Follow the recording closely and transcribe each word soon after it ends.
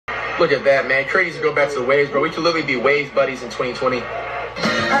Look at that, man. Curry needs to go back to the waves, bro. We could literally be waves buddies in 2020.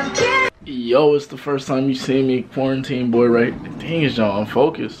 Yo, it's the first time you see me, quarantine boy, right? Dang it, y'all, I'm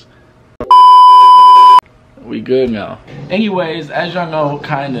focused. We good now. Anyways, as y'all know,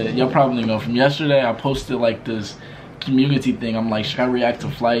 kinda, y'all probably know from yesterday, I posted like this community thing. I'm like, should I react to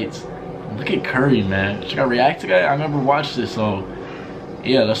flights? Look at Curry, man. Should I react to that? I never watched this, so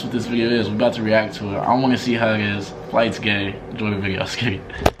yeah, that's what this video is. We're about to react to it. I want to see how it is. Flight's gay. Enjoy the video. Skip it.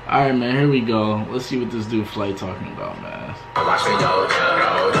 Alright, man, here we go. Let's see what this dude Flight talking about, man. Let's see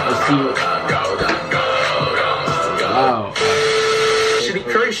what... Wow.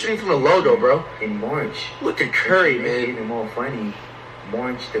 Curry shooting from the logo, bro. In March. Look at Curry, man. Even more funny,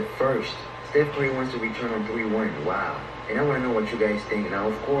 March the 1st. Steph Curry wants to return on 3-1. Wow. And I want to know what you guys think. Now,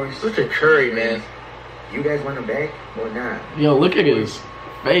 of course... Look at Curry, man. You guys want him back or not? Yo, look at his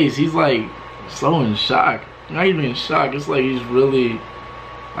face. He's like so in shock. Not even in shock. It's like he's really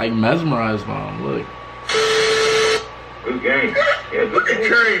like mesmerized by him. Look. Good game. Yeah, look at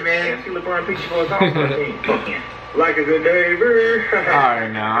Curry, man. Yeah, see LeBron picture for his all-star team. Like a good day, bro.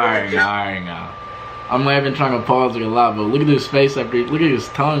 Alright now. I'm not even trying to pause it a lot, but look at his face after. Look at his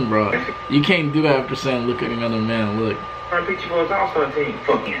tongue, bro. You can't do that after saying look at another man. Look. LeBron picture for his all-star team.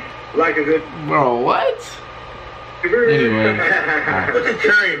 Like a good. Bro, what? Anyway. Look at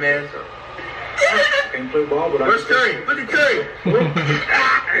Curry, man. Can't play ball, but where's Curry? Look at Curry.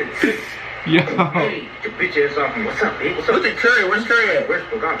 Yo. Hey, your bitch ass off me. What's up, babe? What's up? Look at Curry. Where's Curry at?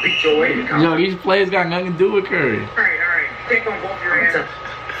 Westbrook, I'll beat your way. Yo, these plays got nothing to do with Curry. Alright. Take on both your hands.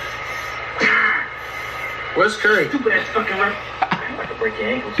 Where's Curry? Stupid ass fucking ref. I'm about to break your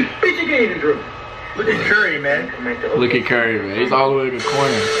ankles. Bitch, you can't even dribble. Look at Curry, man. Look at Curry, man. He's all the way to the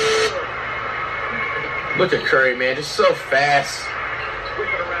corner. Look at Curry, man. Just so fast.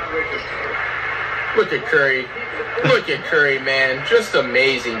 Look at Curry. Look at Curry, man. Just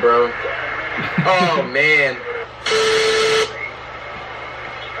amazing, bro. Oh, man.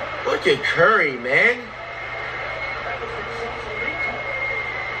 Look at Curry, man.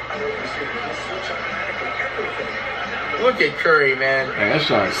 Look at Curry, man. Hey, that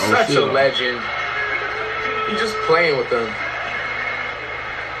shot, such a legend. He's just playing with them.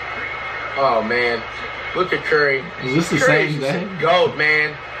 Oh, man. Look at Curry. Is this the same day? GOAT,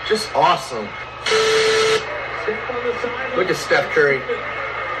 man. Just awesome. Look at Steph Curry.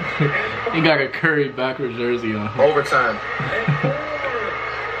 He got a Curry backwards jersey on. Overtime.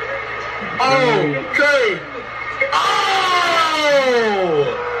 Oh, Curry. Oh!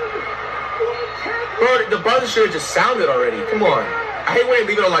 Bro, the buzzer should have just sounded already. Come on. I hate when they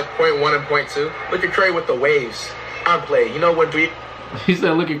leave it on like .1 and .2. Look at Curry with the waves. On play. You know what? He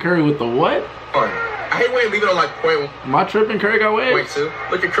said look at Curry with the what? I hate when they leave it on like Am I tripping? Curry got waves? .2.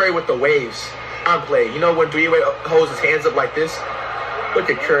 Look at Curry with the waves. On play. You know when Dwayne holds his hands up like this? Look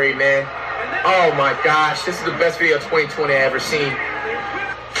at Curry, man. Oh my gosh. This is the best video of 2020 I've ever seen.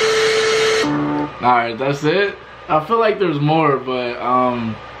 Alright, that's it. I feel like there's more, but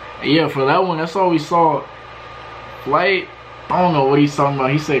yeah, for that one, that's all we saw. Flight, I don't know what he's talking about.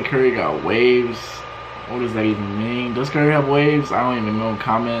 He said Curry got waves. What does that even mean? Does Curry have waves? I don't even know.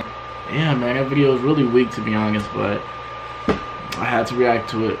 Comment. Yeah, man, that video is really weak to be honest, but I had to react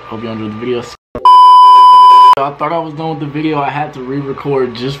to it. Hope you enjoyed the video. I thought I was done with the video. I had to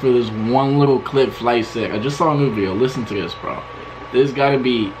re-record just for this one little clip Flight said. I just saw a new video. Listen to this, bro. This gotta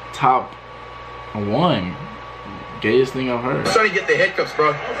be top 1 gayest thing I've heard. I'm starting to get the hiccups,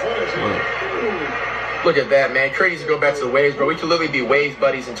 bro. Look at that, man. Curry needs to go back to the waves, bro. We could literally be waves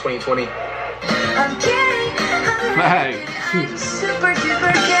buddies in 2020. Super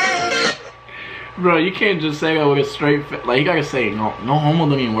duper gay. Bro, you can't just say that with a straight face. Like, you gotta say, no homo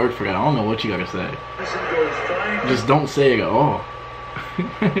don't even work for that. I don't know what you gotta say. Just don't say it at all.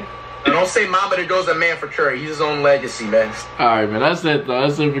 Don't say mama, there goes a man for Curry. He's his own legacy, man. Alright, man. That's it, though.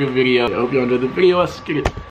 That's it for the video. I hope you enjoyed the video. Let's get it.